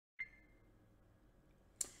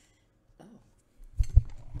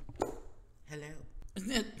Hello.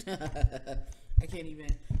 I can't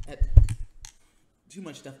even. Uh, Too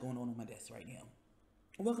much stuff going on my desk right now.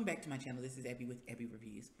 Welcome back to my channel. This is Abby with Abby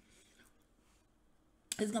Reviews.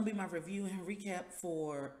 It's gonna be my review and recap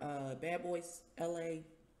for Bad Boys LA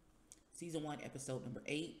Season 1, Episode number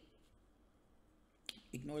 8.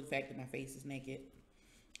 Ignore the fact that my face is naked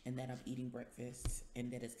and that I'm eating breakfast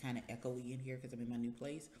and that it's kind of echoey in here because I'm in my new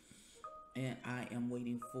place. And I am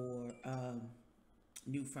waiting for my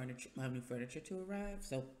new furniture to arrive.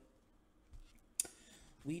 So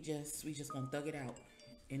we just gonna thug it out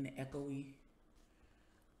in the echoey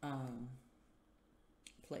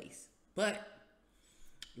place. But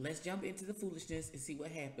let's jump into the foolishness and see what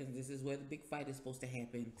happens. This is where the big fight is supposed to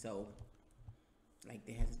happen. So, like,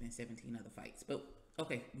 there has been 17 other fights. But,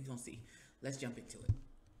 okay, we're going to see. Let's jump into it.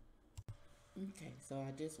 Okay, so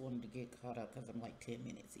I just wanted to get caught up because I'm like 10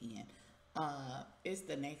 minutes in. It's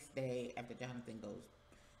the next day after Jonathan goes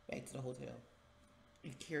back to the hotel.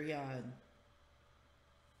 And Carry On,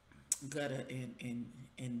 Gutta,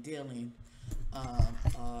 and Dylan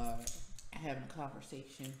are having a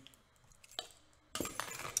conversation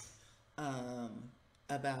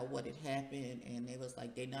about what had happened, and they was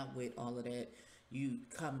like, they not with all of that. You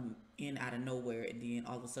come in out of nowhere, and then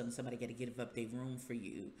all of a sudden somebody got to give up their room for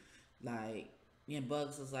you. Like, and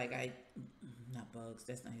Bugs was like, not Bugs,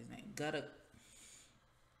 that's not his name. Gutta,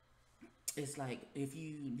 it's like, if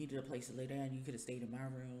you needed a place to lay down, you could have stayed in my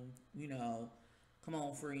room. You know, come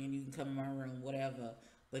on, friend, you can come in my room, whatever.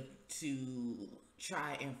 But to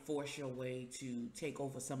try and force your way to take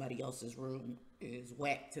over somebody else's room is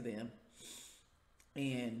whack to them.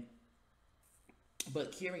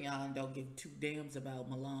 But Carry On don't give two damns about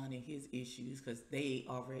Milan and his issues because they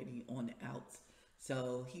already on the outs.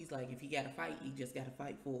 So he's like, if he got to fight, he just got to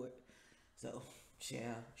fight for it. So,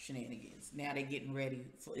 yeah, shenanigans. Now they're getting ready.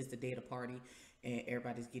 It's the day of the party, and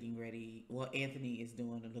everybody's getting ready. Well, Anthony is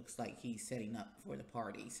doing, it looks like he's setting up for the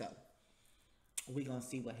party. So we gonna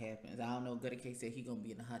see what happens. I don't know. Gutta K said he gonna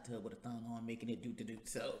be in the hot tub with a thong on, making it do.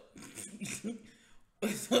 So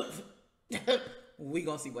we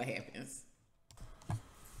gonna see what happens.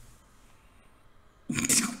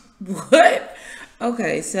 What?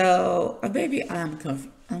 Okay, so baby, I'm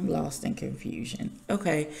lost in confusion.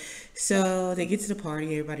 Okay, so they get to the party.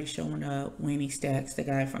 Everybody's showing up. Winnie Stacks, the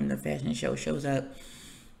guy from the fashion show, shows up.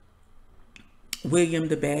 William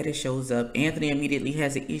the baddest shows up. Anthony immediately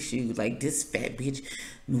has an issue. Like, this fat bitch,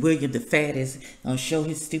 William the fattest, gonna show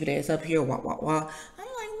his stupid ass up here. Wah, wah, wah. I'm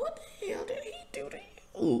like, what the hell did he do to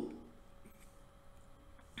you?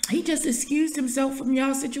 He just excused himself from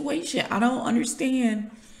y'all situation. I don't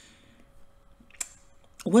understand.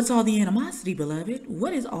 What's all the animosity, beloved?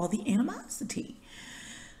 What is all the animosity?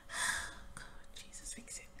 God, Jesus,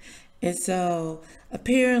 fix it. And so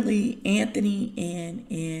apparently Anthony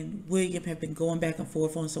and William have been going back and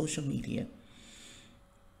forth on social media.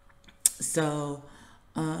 So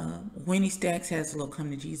Winnie Stacks has a little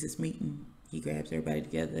come to Jesus meeting. He grabs everybody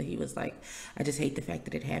together. He was like, I just hate the fact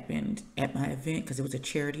that it happened at my event because it was a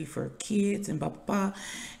charity for kids and blah, blah, blah.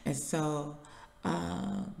 And so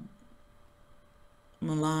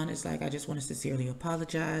Milan is like, I just want to sincerely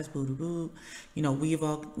apologize, boo doo boo. You know, we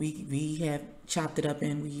have chopped it up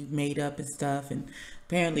and we made up and stuff. And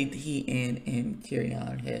apparently he and Carry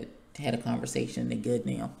On had a conversation. They're good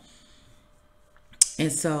now.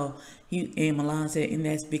 And so Milan said, in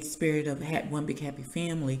that big spirit of one big happy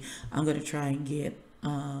family, I'm gonna try and get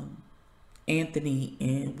Anthony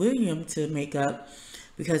and William to make up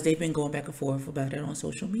because they've been going back and forth about it on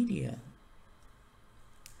social media.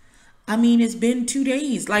 I mean, it's been 2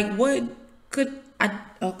 days. Like, what could I?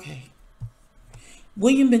 Okay.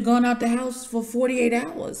 William been gone out the house for 48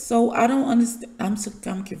 hours. So I don't understand.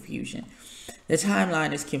 I'm confusion. The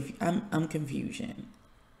timeline is I'm confusion.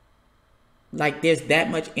 Like, there's that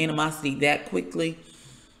much animosity that quickly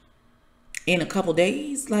in a couple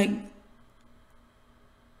days. Like,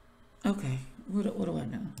 okay, what do I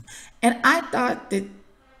know? And I thought that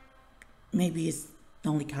maybe it's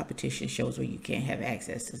only competition shows where you can't have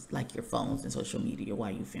access to, like, your phones and social media while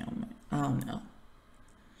you film it. I don't know.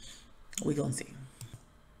 We're gonna see.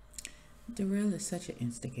 Darrell is such an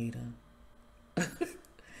instigator.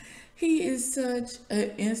 He is such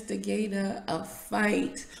an instigator, a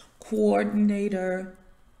fight coordinator,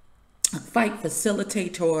 a fight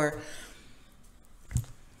facilitator.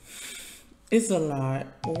 It's a lot.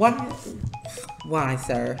 Why,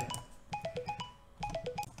 sir?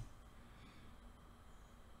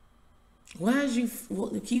 Why is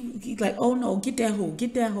he like, oh no, get that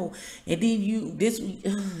hoe, and then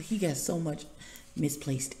he got so much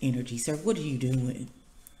misplaced energy, sir. What are you doing?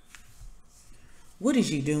 What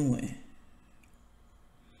is you doing?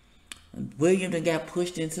 William then got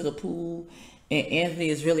pushed into the pool, and Anthony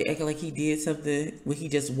is really acting like he did something where he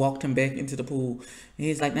just walked him back into the pool. And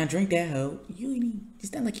he's like, now drink that hoe.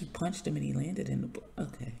 It's not like he punched him and he landed in the pool.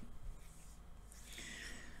 Okay.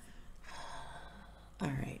 All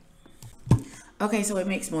right. Okay, so it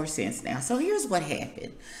makes more sense now. So here's what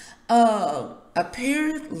happened.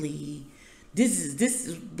 Apparently, this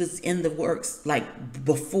was in the works like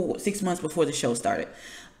before 6 months before the show started.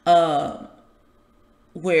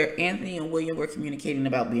 Where Anthony and William were communicating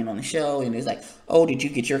about being on the show, and it's like, oh, did you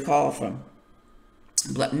get your call from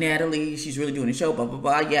Natalie? She's really doing the show, blah blah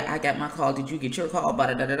blah. Yeah, I got my call. Did you get your call? Blah,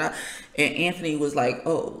 da, da, da, da. And Anthony was like,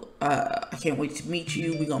 oh, I can't wait to meet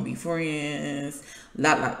you. We're gonna be friends.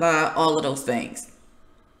 La la la. All of those things.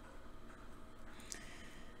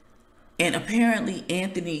 And apparently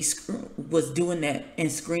Anthony was doing that and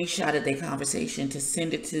screenshotted their conversation to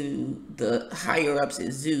send it to the higher ups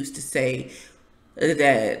at Zeus to say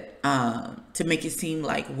that to make it seem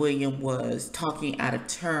like William was talking out of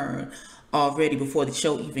turn already before the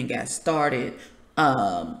show even got started.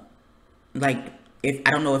 Like, if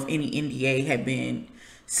I don't know if any NDA had been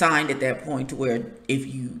signed at that point to where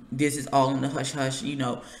this is all in the hush hush, you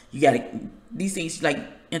gotta, these things, like,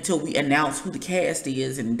 until we announce who the cast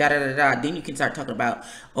is and da da da da, then you can start talking about,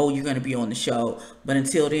 oh, you're gonna be on the show. But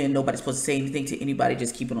until then, nobody's supposed to say anything to anybody.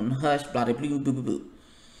 Just keep it on the hush, blah blah blah blah blah.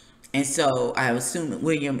 And so I assume that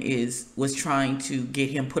William was trying to get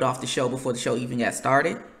him put off the show before the show even got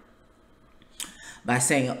started by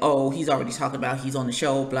saying, oh, he's already talking about he's on the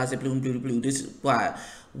show, blah blah blah blah blah. This is why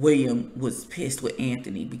William was pissed with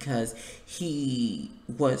Anthony, because he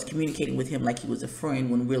was communicating with him like he was a friend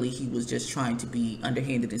when really he was just trying to be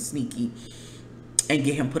underhanded and sneaky and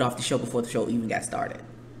get him put off the show before the show even got started,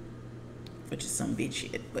 which is some bitch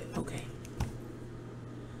shit. But okay,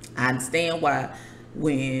 I understand why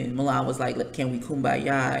when Milan was like, look, can we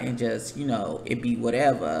kumbaya and just, it be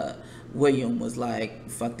whatever, William was like,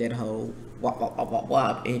 fuck that hoe, wop wop wop wop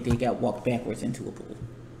wop, and they got walked backwards into a pool.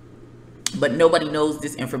 But nobody knows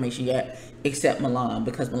this information yet except Milan,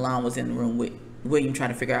 because Milan was in the room with William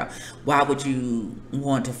trying to figure out, why would you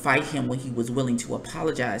want to fight him when he was willing to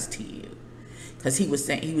apologize to you? Because he was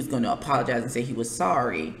saying he was going to apologize and say he was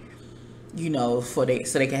sorry, so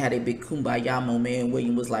they can have a big kumbaya moment. And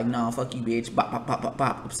William was like, nah, fuck you, bitch, bop bop bop bop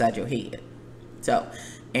bop upside your head. So,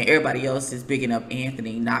 and everybody else is bigging up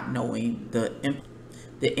Anthony, not knowing the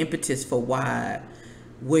impetus for why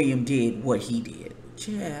William did what he did.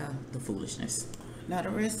 Yeah, the foolishness. Now the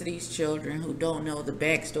rest of these children who don't know the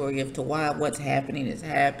backstory of to why what's happening is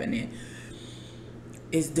happening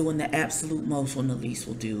is doing the absolute most when the least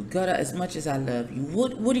will do. Gutta, as much as I love you,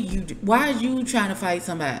 what are you do? Why are you trying to fight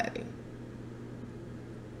somebody?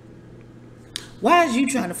 Why is you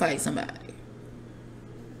trying to fight somebody?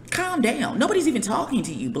 Calm down. Nobody's even talking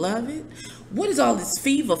to you, beloved. What is all this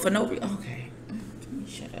fever for no reason? Okay, let me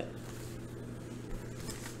shut up.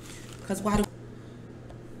 Because why do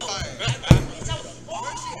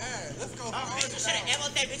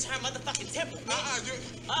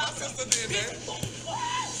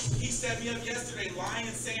He set me up yesterday, lying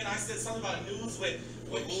and saying I said something about news with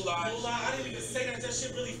Ula. I didn't even say that. That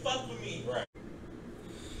shit really fucked with me. Right.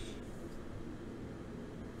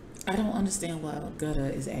 I don't understand why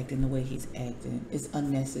Gutta is acting the way he's acting. It's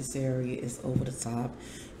unnecessary. It's over the top.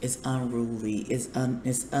 It's unruly. It's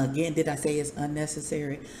again, did I say it's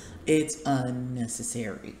unnecessary? It's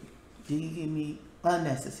unnecessary. Do you hear me?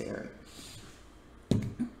 Unnecessary.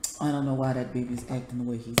 I don't know why that baby's acting the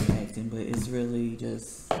way he's acting, but it's really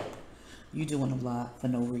just, you doing a lot for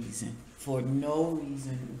no reason. For no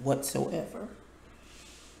reason whatsoever.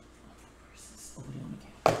 Over there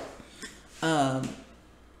on the couch.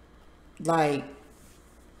 Like,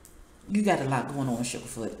 you got a lot going on,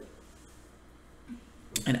 Sugarfoot.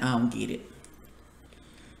 And I don't get it.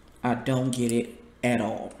 I don't get it at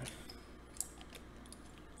all.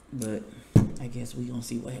 But I guess we're gonna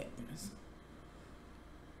see what happens.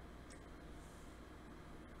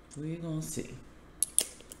 We're gonna see.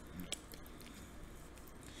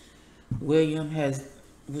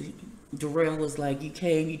 Darrell was like, you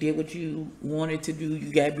came, you did what you wanted to do,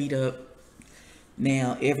 you got beat up.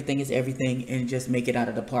 Now everything is everything, and just make it out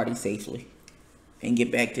of the party safely and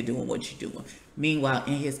get back to doing what you're doing. Meanwhile,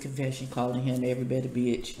 in his confession, calling him every bit of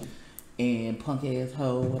bitch and punk ass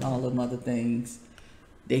hoe and all them other things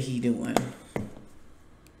that he doing.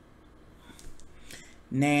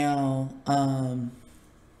 Now,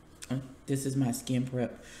 this is my skin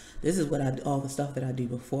prep. This is what all the stuff that I do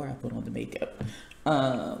before I put on the makeup.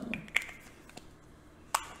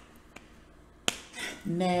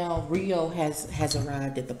 Now Rio has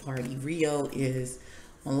arrived at the party. Rio is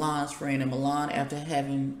Milan's friend, and Milan, after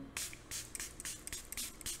having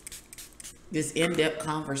this in-depth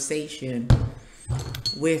conversation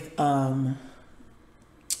with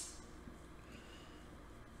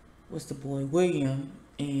what's the boy, William,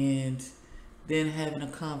 and then having a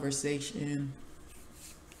conversation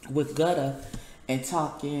with Gutta and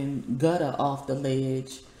talking Gutta off the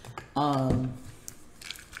ledge.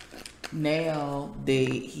 Now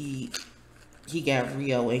he got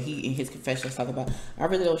Rio, and he in his confessions talk about, I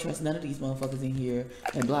really don't trust none of these motherfuckers in here,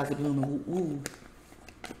 and blah blah blah and woo woo.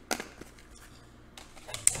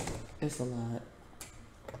 It's a lot.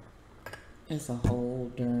 It's a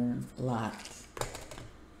whole darn lot.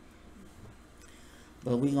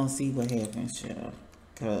 But we gonna see what happens, y'all.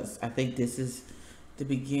 Cause I think this is the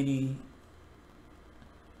beginning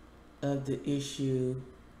of the issue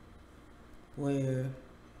where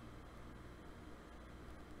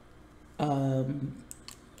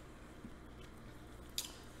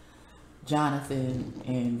Jonathan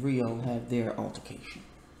and Rio have their altercation.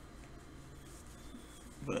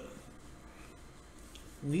 But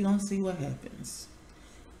we gonna see what happens.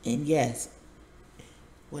 And yes,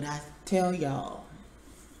 when I tell y'all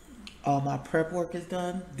all my prep work is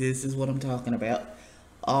done, this is what I'm talking about.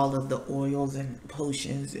 All of the oils and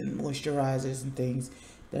potions and moisturizers and things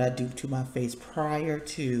that I do to my face prior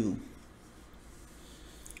to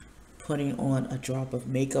putting on a drop of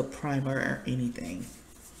makeup, primer, or anything.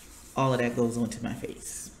 All of that goes onto my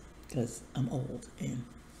face because I'm old and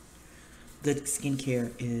good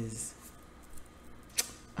skincare is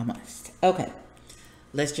a must. Okay,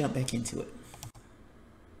 let's jump back into it.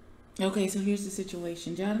 Okay, so here's the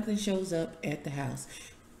situation. Jonathan shows up at the house,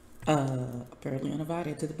 apparently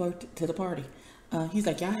uninvited to the party. He's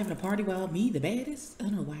like, y'all having a party while me, the baddest? I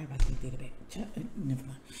don't know why everybody think they're the baddest. Never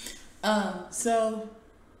mind. So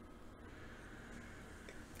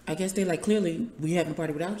I guess they like, clearly we having a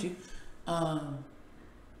party without you.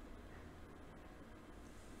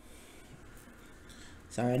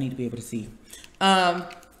 Sorry, I need to be able to see.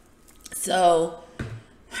 So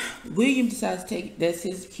William decides to take, that's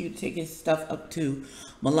his cue to take his stuff up to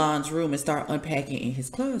Milan's room and start unpacking in his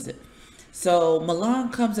closet. So Milan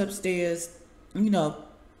comes upstairs, you know,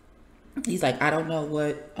 he's like, I don't know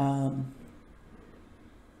what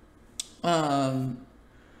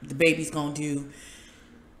the baby's gonna do.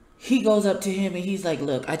 He goes up to him and he's like,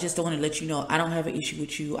 look, I just don't want to let you know, I don't have an issue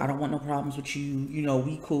with you. I don't want no problems with you. You know,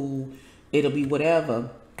 we cool. It'll be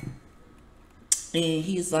whatever. And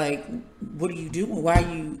he's like, what are you doing? Why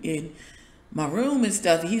are you in my room and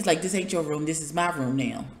stuff? And he's like, this ain't your room. This is my room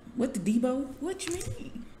now. What the Debo? What you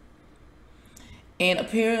mean? And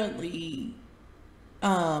apparently,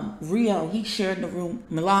 Rio, he's sharing the room.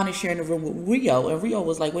 Milan is sharing the room with Rio. And Rio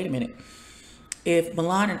was like, wait a minute. If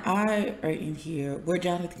Milan and I are in here, where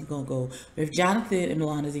Jonathan gonna go? If Jonathan and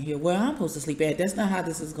Milan is in here, where I'm supposed to sleep at? That's not how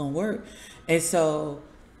this is gonna work. And so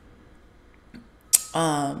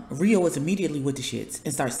Rio was immediately with the shits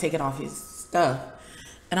and starts taking off his stuff.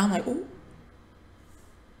 And I'm like, ooh.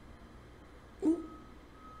 Ooh.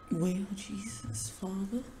 Well, Jesus,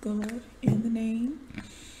 Father, God, in the name.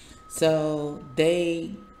 So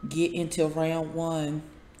they get into round one.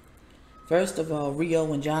 First of all,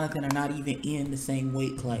 Rio and Jonathan are not even in the same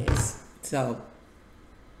weight class. So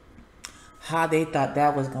how they thought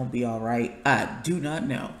that was going to be all right, I do not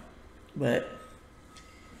know. But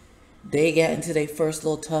they got into their first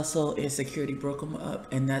little tussle and security broke them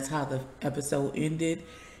up. And that's how the episode ended.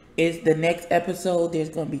 Is the next episode, there's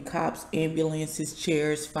going to be cops, ambulances,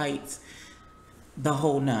 chairs, fights, the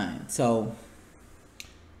whole nine. So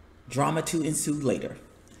drama to ensue later.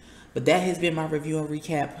 But that has been my review and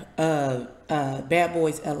recap of Bad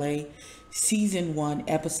Boys LA Season 1,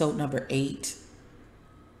 Episode number 8.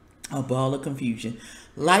 A ball of confusion.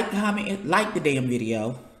 Like, comment, like the damn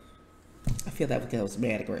video. I feel that was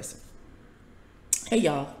mad aggressive. Hey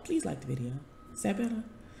y'all, please like the video. Is that better?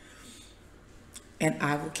 And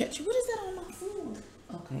I will catch you. What is that on my food?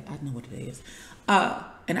 Okay, I know what it is.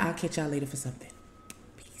 And I'll catch y'all later for something.